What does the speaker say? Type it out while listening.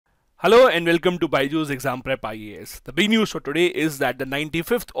Hello and welcome to BYJU'S Exam Prep IAS. The big news for today is that the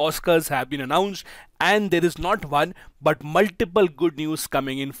 95th Oscars have been announced and there is not one but multiple good news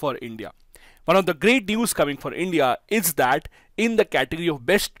coming in for India. One of the great news coming for India is that in the category of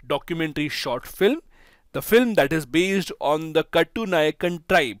Best Documentary Short Film, the film that is based on the Kattunayakan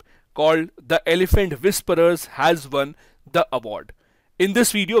tribe called The Elephant Whisperers has won the award. In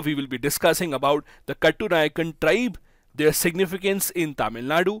this video, we will be discussing about the Kattunayakan tribe, their significance in Tamil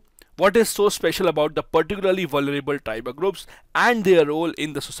Nadu, what is so special about the particularly vulnerable tribal groups and their role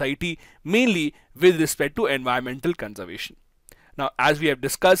in the society, mainly with respect to environmental conservation. Now, as we have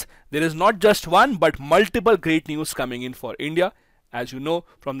discussed, there is not just one but multiple great news coming in for India. As you know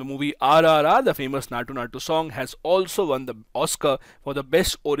from the movie RRR, the famous Natu Natu song has also won the Oscar for the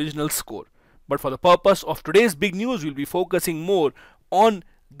best original score. But for the purpose of today's big news, we'll be focusing more on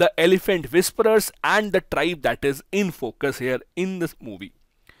the Elephant Whisperers and the tribe that is in focus here in this movie.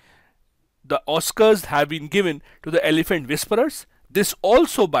 The Oscars have been given to the Elephant Whisperers. This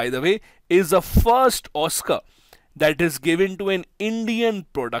also, by the way, is the first Oscar that is given to an Indian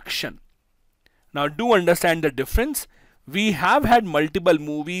production. Now, do understand the difference. We have had multiple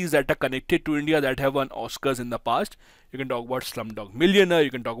movies that are connected to India that have won Oscars in the past. You can talk about Slumdog Millionaire, you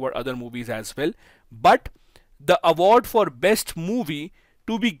can talk about other movies as well. But the award for Best Movie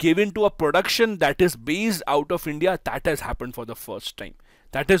to be given to a production that is based out of India, that has happened for the first time.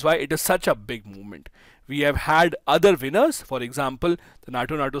 That is why it is such a big movement. We have had other winners, for example, the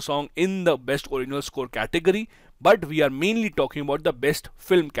Natu Natu song in the Best Original Score category, but we are mainly talking about the Best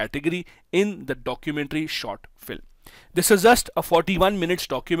Film category in the documentary short film. This is just a 41 minutes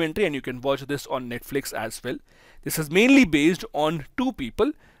documentary and you can watch this on Netflix as well. This is mainly based on two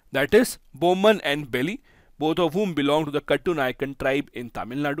people, that is Bomman and Bellie, both of whom belong to the Kattunayakan tribe in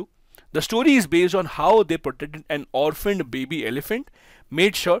Tamil Nadu. The story is based on how they protected an orphaned baby elephant,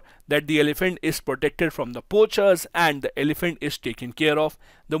 made sure that the elephant is protected from the poachers and the elephant is taken care of.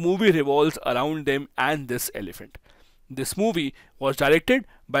 The movie revolves around them and this elephant. This movie was directed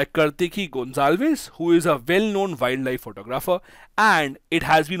by Kartiki Gonsalves, who is a well-known wildlife photographer, and it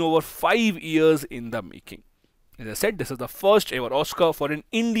has been over 5 years in the making. As I said, this is the first ever Oscar for an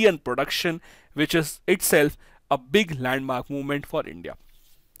Indian production, which is itself a big landmark movement for India.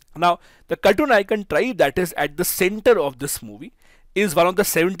 Now, the Kattunayakan tribe that is at the center of this movie is one of the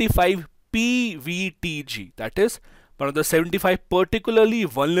 75 PVTG, that is one of the 75 particularly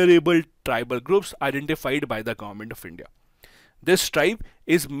vulnerable tribal groups identified by the government of India. This tribe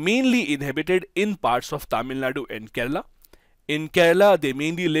is mainly inhabited in parts of Tamil Nadu and Kerala. In Kerala, they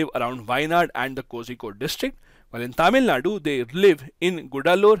mainly live around Wayanad and the Kozhikode district, while in Tamil Nadu, they live in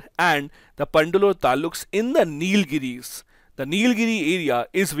Gudalur and the Pandalur taluks in the Nilgiris. The Nilgiri area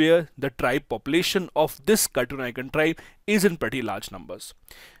is where the tribe population of this Kattunayakan tribe is in pretty large numbers.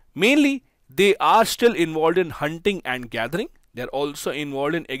 Mainly, they are still involved in hunting and gathering. They are also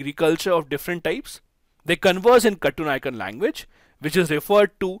involved in agriculture of different types. They converse in Kattunayakan language, which is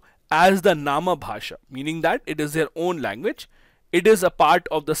referred to as the Nama Bhasha, meaning that it is their own language. It is a part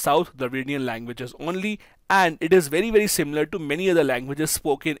of the South Dravidian languages only, and it is very similar to many other languages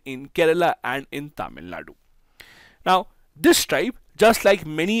spoken in Kerala and in Tamil Nadu. Now, this tribe, just like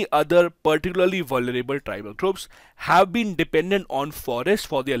many other particularly vulnerable tribal groups, have been dependent on forests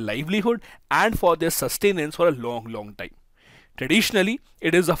for their livelihood and for their sustenance for a long time. Traditionally,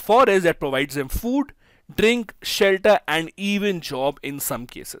 it is a forest that provides them food, drink, shelter and even job in some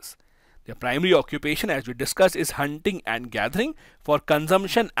cases. Their primary occupation, as we discussed, is hunting and gathering for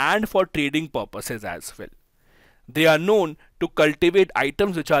consumption and for trading purposes as well. They are known to cultivate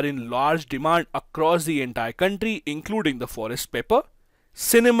items which are in large demand across the entire country, including the forest pepper,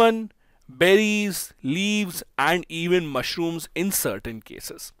 cinnamon, berries, leaves and even mushrooms in certain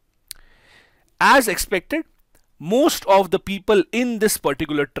cases. As expected, most of the people in this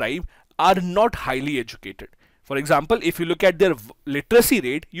particular tribe are not highly educated. For example, if you look at their literacy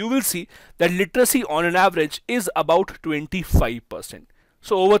rate, you will see that literacy on an average is about 25%.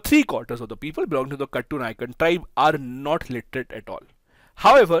 So over 3/4 of the people belonging to the Kattunayakan tribe are not literate at all.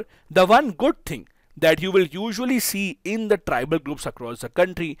 However, the one good thing that you will usually see in the tribal groups across the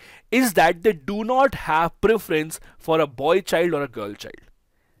country is that they do not have preference for a boy child or a girl child.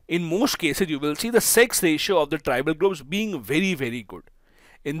 In most cases, you will see the sex ratio of the tribal groups being very good.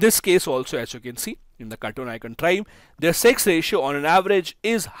 In this case also, as you can see, in the Kattunayakan tribe, their sex ratio on an average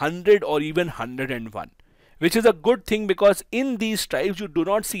is 100 or even 101. Which is a good thing because in these tribes you do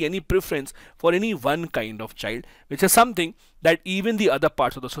not see any preference for any one kind of child, which is something that even the other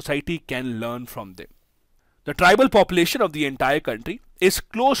parts of the society can learn from them. The tribal population of the entire country is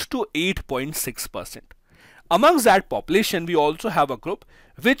close to 8.6%. Amongst that population, we also have a group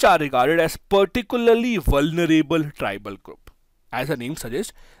which are regarded as particularly vulnerable tribal group. As the name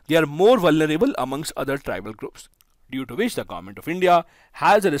suggests, they are more vulnerable amongst other tribal groups, due to which the government of India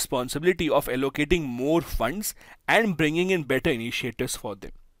has a responsibility of allocating more funds and bringing in better initiatives for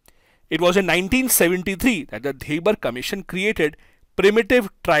them. It was in 1973 that the Debar Commission created primitive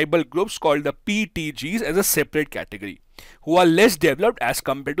tribal groups called the PVTGs as a separate category, who are less developed as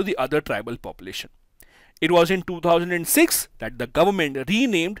compared to the other tribal population. It was in 2006 that the government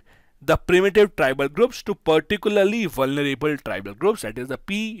renamed the primitive tribal groups to particularly vulnerable tribal groups, that is the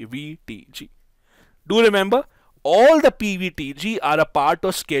PVTG. Do remember, all the PVTG are a part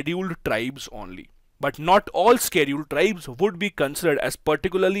of scheduled tribes only, but not all scheduled tribes would be considered as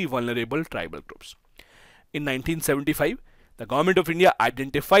particularly vulnerable tribal groups. In 1975, the government of India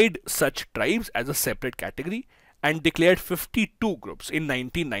identified such tribes as a separate category and declared 52 groups in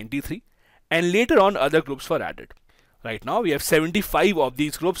 1993, and later on other groups were added. Right now we have 75 of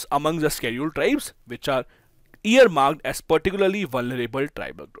these groups among the scheduled tribes, which are earmarked as particularly vulnerable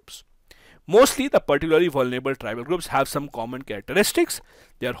tribal groups. Mostly the particularly vulnerable tribal groups have some common characteristics.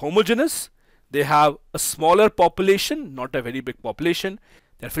 They are homogeneous, they have a smaller population, not a very big population,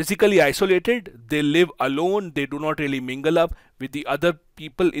 they are physically isolated, they live alone, they do not really mingle up with the other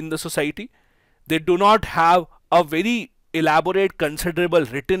people in the society, they do not have a very elaborate, considerable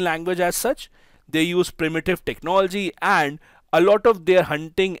written language as such. They use primitive technology, and a lot of their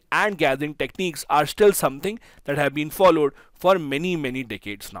hunting and gathering techniques are still something that have been followed for many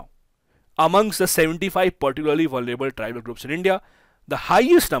decades now. Amongst the 75 particularly vulnerable tribal groups in India, the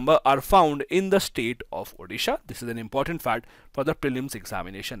highest number are found in the state of Odisha. This is an important fact for the prelims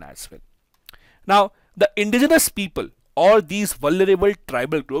examination as well. Now, the indigenous people or these vulnerable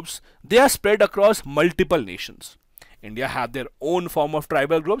tribal groups, they are spread across multiple nations. India have their own form of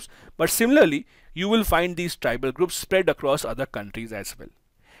tribal groups, but similarly, you will find these tribal groups spread across other countries as well.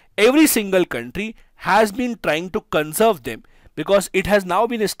 Every single country has been trying to conserve them because it has now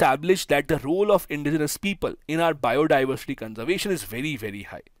been established that the role of indigenous people in our biodiversity conservation is very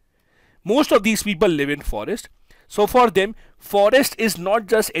high. Most of these people live in forest, so for them, forest is not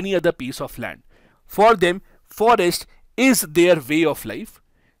just any other piece of land. For them, forest is their way of life,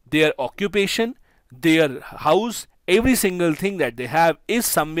 their occupation, their house. Every single thing that they have is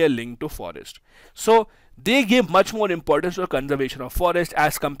somewhere linked to forest. So they give much more importance to the conservation of forest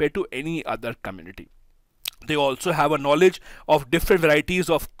as compared to any other community. They also have a knowledge of different varieties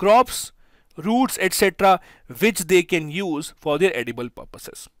of crops, roots, etc., which they can use for their edible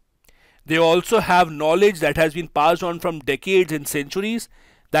purposes. They also have knowledge that has been passed on from decades and centuries,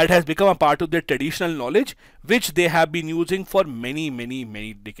 that has become a part of their traditional knowledge, which they have been using for many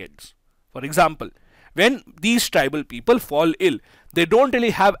decades. For example, when these tribal people fall ill, they don't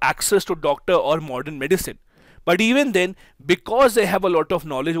really have access to doctor or modern medicine. But even then, because they have a lot of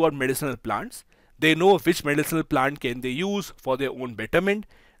knowledge about medicinal plants, they know which medicinal plant can they use for their own betterment.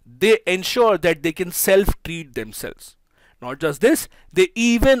 They ensure that they can self-treat themselves. Not just this, they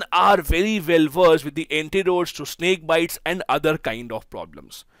even are very well versed with the antidotes to snake bites and other kind of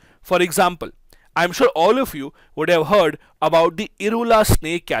problems. For example, I'm sure all of you would have heard about the Irula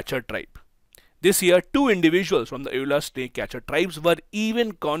snake catcher tribe. This year, 2 individuals from the Irula snake catcher tribes were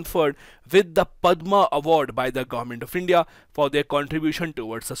even conferred with the Padma Award by the government of India for their contribution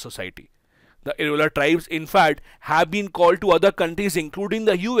towards the society. The Irula tribes, in fact, have been called to other countries, including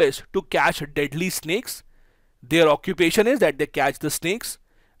the US, to catch deadly snakes. Their occupation is that they catch the snakes,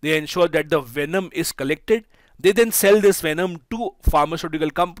 they ensure that the venom is collected, they then sell this venom to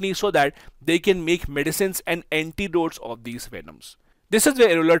pharmaceutical companies so that they can make medicines and antidotes of these venoms. This is where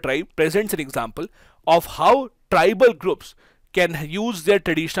Irula tribe presents an example of how tribal groups can use their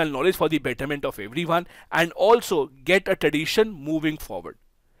traditional knowledge for the betterment of everyone and also get a tradition moving forward.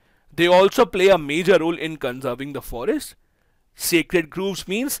 They also play a major role in conserving the forest. Sacred groves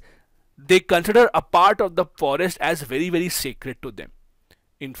means they consider a part of the forest as very sacred to them.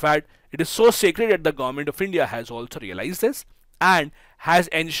 In fact, it is so sacred that the government of India has also realized this and has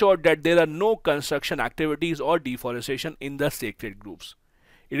ensured that there are no construction activities or deforestation in the sacred groves.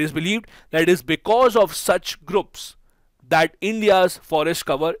 It is believed that it is because of such groups that India's forest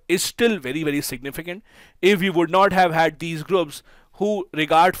cover is still very significant. If we would not have had these groups who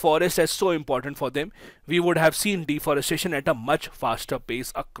regard forest as so important for them, we would have seen deforestation at a much faster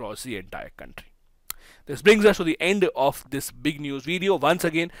pace across the entire country. This brings us to the end of this big news video. Once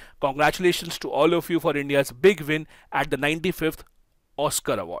again, congratulations to all of you for India's big win at the 95th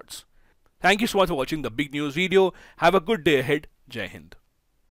Oscar Awards. Thank you so much for watching the big news video. Have a good day ahead. Jai Hind.